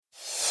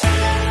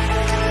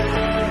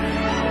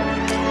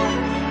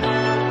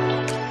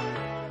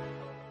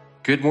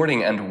Good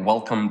morning and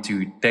welcome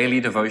to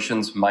Daily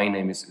Devotions. My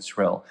name is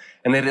Israel,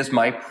 and it is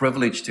my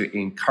privilege to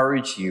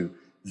encourage you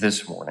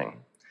this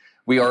morning.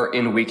 We are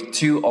in week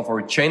 2 of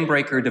our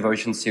Chainbreaker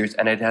devotion series,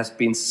 and it has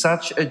been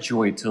such a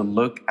joy to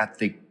look at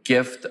the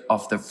gift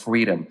of the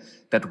freedom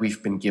that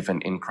we've been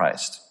given in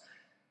Christ.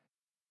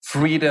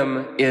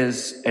 Freedom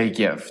is a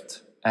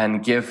gift,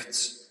 and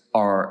gifts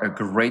are a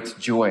great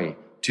joy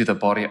to the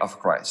body of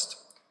Christ.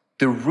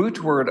 The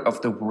root word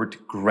of the word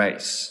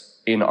grace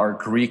in our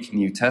Greek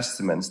New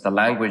Testaments, the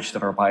language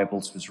that our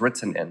Bibles was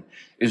written in,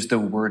 is the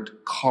word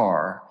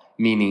char,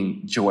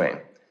 meaning joy.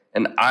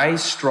 And I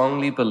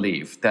strongly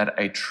believe that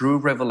a true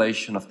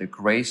revelation of the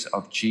grace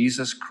of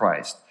Jesus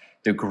Christ,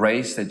 the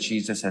grace that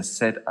Jesus has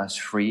set us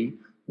free,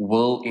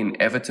 will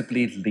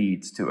inevitably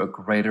lead to a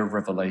greater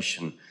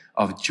revelation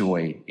of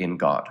joy in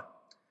God.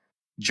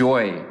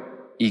 Joy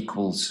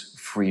equals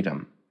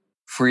freedom.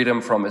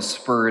 Freedom from a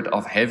spirit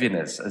of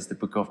heaviness, as the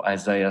book of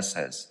Isaiah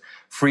says.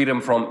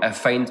 Freedom from a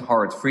faint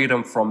heart,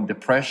 freedom from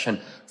depression,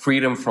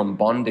 freedom from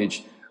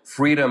bondage,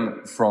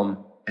 freedom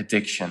from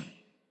addiction.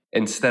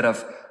 Instead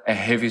of a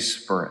heavy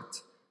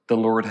spirit, the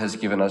Lord has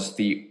given us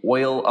the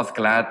oil of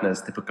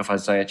gladness, the book of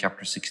Isaiah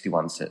chapter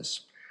 61 says.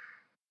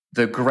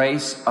 The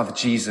grace of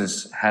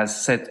Jesus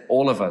has set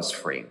all of us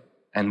free,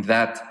 and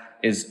that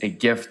is a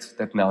gift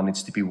that now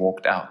needs to be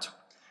walked out.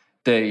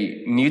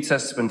 The New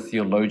Testament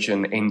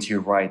theologian N.T.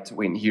 Wright,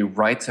 when he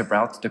writes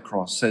about the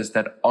cross, says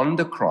that on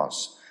the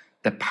cross,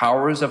 the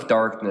powers of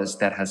darkness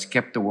that has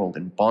kept the world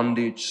in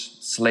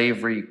bondage,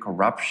 slavery,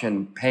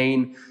 corruption,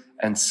 pain,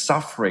 and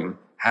suffering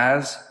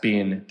has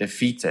been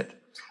defeated.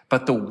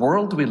 But the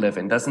world we live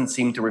in doesn't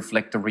seem to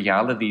reflect the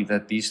reality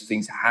that these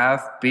things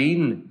have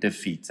been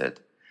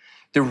defeated.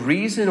 The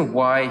reason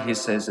why, he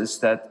says, is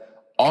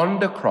that on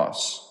the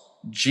cross,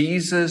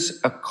 Jesus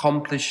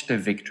accomplished the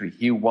victory.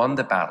 He won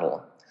the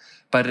battle.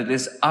 But it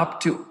is up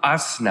to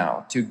us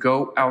now to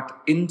go out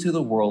into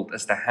the world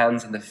as the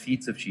hands and the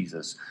feet of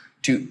Jesus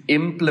to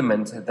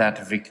implement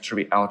that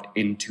victory out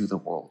into the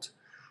world.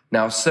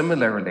 Now,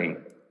 similarly,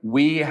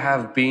 we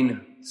have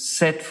been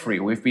set free.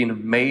 We've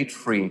been made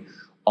free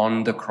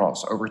on the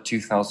cross over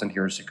 2,000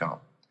 years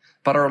ago.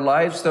 But our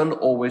lives don't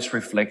always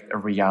reflect a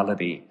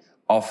reality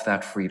of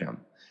that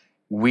freedom.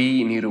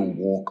 We need to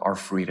walk our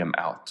freedom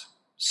out.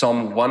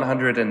 Psalm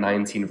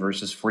 119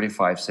 verses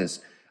 45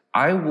 says,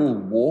 I will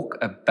walk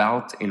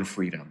about in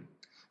freedom,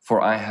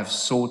 for I have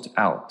sought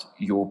out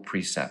your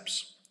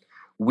precepts.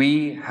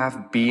 We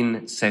have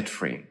been set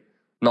free.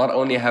 Not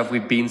only have we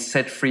been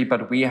set free,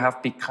 but we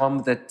have become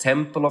the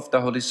temple of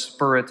the Holy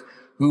Spirit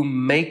who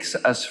makes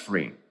us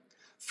free.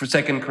 For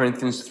 2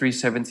 Corinthians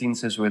 3:17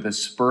 says, where the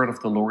Spirit of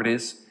the Lord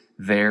is,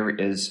 there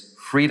is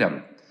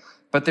freedom.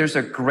 But there's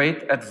a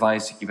great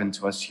advice given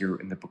to us here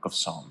in the book of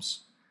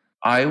Psalms.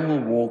 I will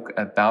walk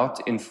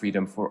about in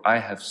freedom, for I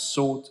have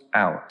sought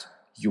out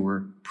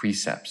your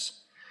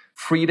precepts.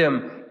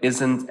 Freedom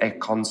isn't a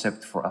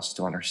concept for us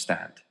to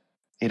understand.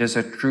 It is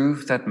a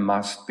truth that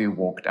must be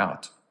walked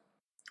out.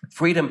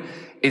 Freedom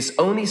is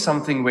only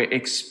something we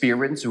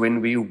experience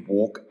when we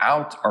walk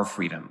out our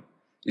freedom.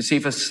 You see,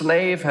 if a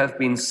slave has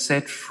been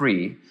set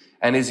free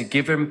and is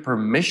given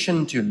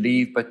permission to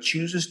leave but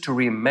chooses to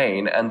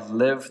remain and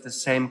live the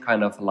same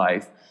kind of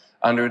life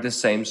under the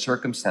same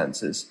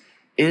circumstances,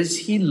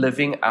 is he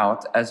living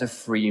out as a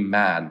free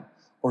man?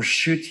 Or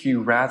should he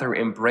rather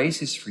embrace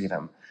his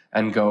freedom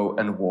and go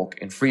and walk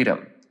in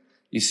freedom?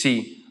 You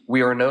see,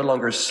 we are no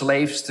longer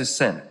slaves to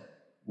sin.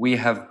 We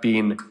have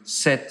been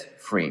set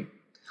free.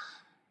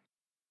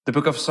 The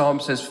book of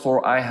Psalms says,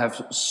 for I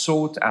have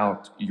sought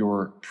out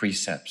your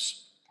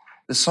precepts.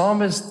 The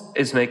psalmist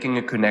is making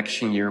a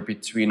connection here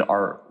between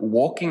our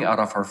walking out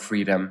of our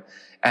freedom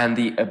and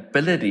the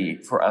ability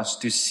for us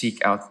to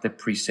seek out the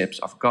precepts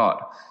of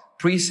God.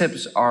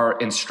 Precepts are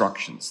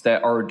instructions. They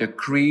are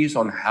decrees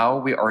on how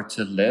we are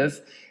to live,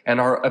 and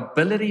our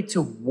ability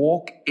to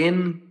walk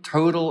in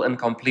total and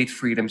complete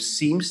freedom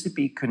seems to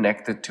be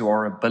connected to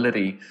our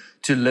ability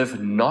to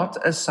live not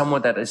as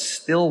someone that is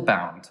still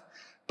bound,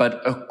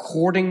 but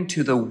according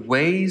to the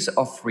ways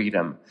of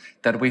freedom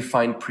that we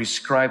find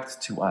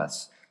prescribed to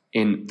us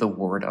in the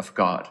Word of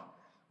God.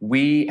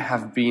 We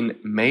have been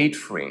made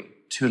free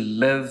to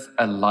live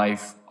a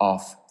life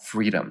of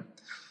freedom.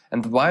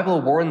 And the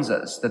Bible warns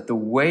us that the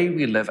way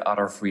we live out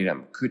our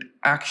freedom could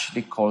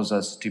actually cause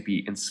us to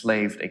be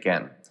enslaved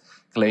again.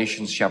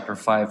 Galatians chapter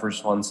 5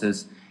 verse 1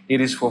 says,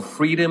 it is for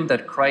freedom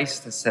that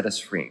Christ has set us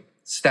free.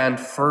 Stand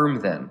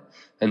firm then,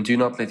 and do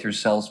not let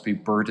yourselves be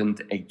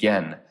burdened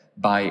again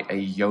by a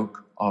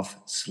yoke of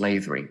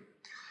slavery.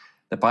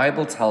 The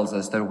Bible tells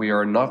us that we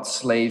are not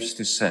slaves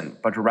to sin,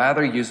 but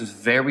rather uses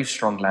very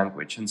strong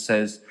language and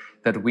says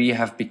that we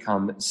have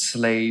become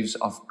slaves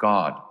of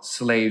God,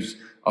 slaves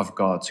of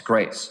God's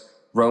grace.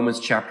 Romans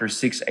chapter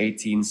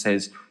 6:18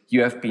 says,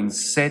 you have been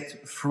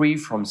set free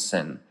from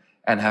sin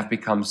and have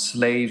become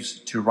slaves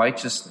to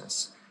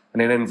righteousness. And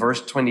then in verse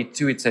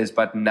 22 it says,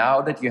 but now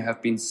that you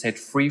have been set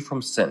free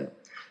from sin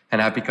and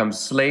have become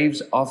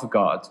slaves of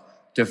God,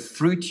 the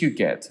fruit you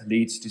get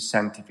leads to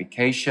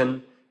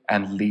sanctification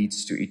and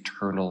leads to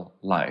eternal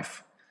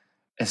life.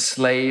 A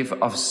slave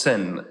of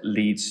sin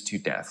leads to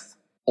death,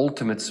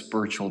 ultimate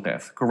spiritual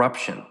death,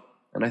 corruption.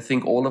 And I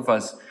think all of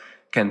us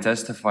can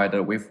testify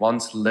that we've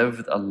once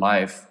lived a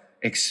life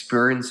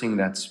experiencing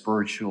that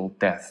spiritual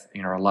death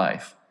in our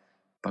life.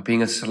 But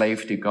being a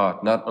slave to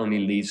God not only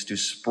leads to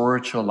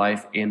spiritual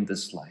life in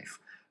this life,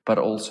 but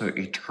also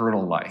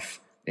eternal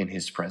life in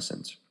His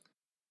presence.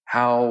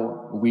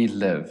 How we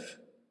live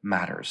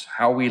matters.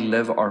 How we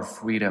live our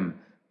freedom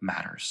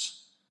matters.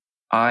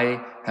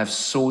 I have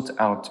sought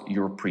out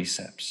your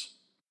precepts.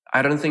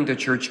 I don't think the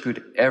church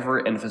could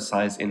ever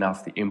emphasize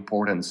enough the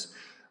importance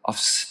of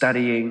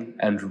studying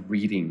and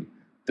reading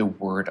the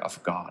Word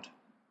of God.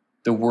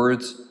 The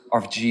words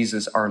of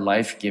Jesus are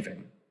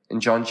life-giving. In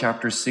John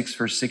chapter 6,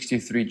 verse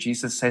 63,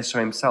 Jesus says so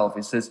himself.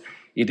 He says,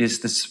 "It is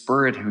the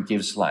Spirit who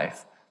gives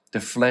life. The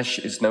flesh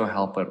is no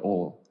help at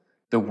all.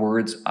 The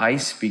words I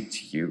speak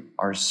to you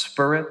are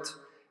spirit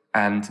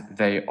and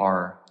they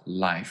are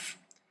life."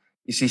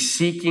 You see,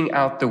 seeking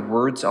out the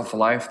words of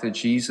life that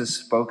Jesus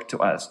spoke to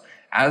us,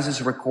 as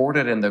is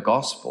recorded in the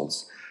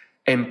Gospels,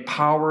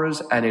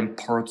 empowers and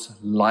imparts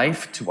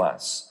life to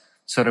us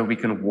so that we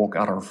can walk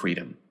out our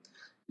freedom.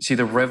 You see,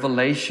 the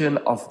revelation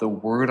of the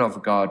Word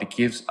of God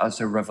gives us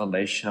a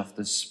revelation of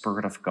the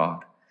Spirit of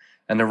God.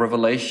 And the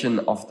revelation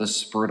of the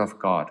Spirit of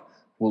God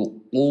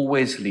will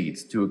always lead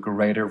to a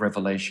greater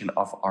revelation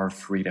of our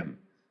freedom.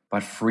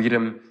 But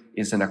freedom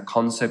isn't a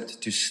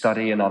concept to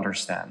study and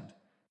understand.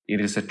 It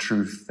is a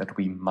truth that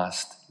we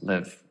must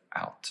live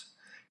out.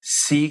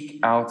 Seek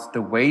out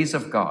the ways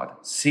of God.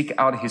 Seek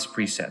out His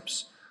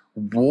precepts.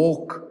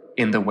 Walk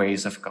in the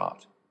ways of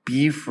God.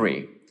 Be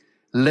free.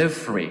 Live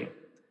free.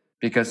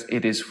 Because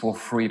it is for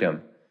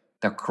freedom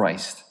that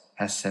Christ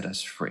has set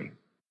us free.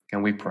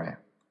 Can we pray?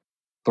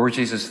 Lord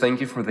Jesus,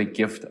 thank you for the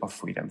gift of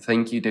freedom.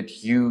 Thank you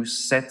that you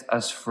set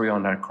us free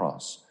on that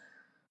cross.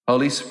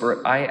 Holy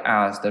Spirit, I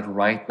ask that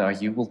right now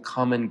you will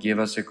come and give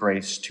us a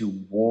grace to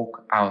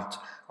walk out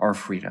our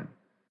freedom.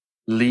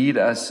 Lead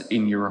us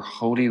in your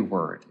holy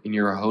word, in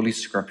your holy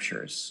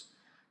scriptures,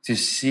 to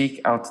seek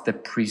out the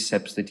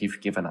precepts that you've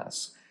given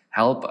us.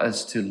 Help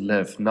us to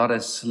live not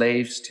as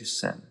slaves to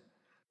sin,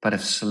 but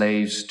as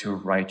slaves to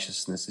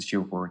righteousness, as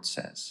your word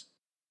says.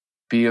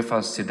 Be with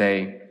us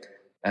today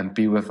and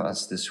be with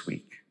us this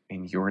week.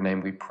 In your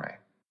name we pray.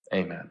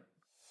 Amen.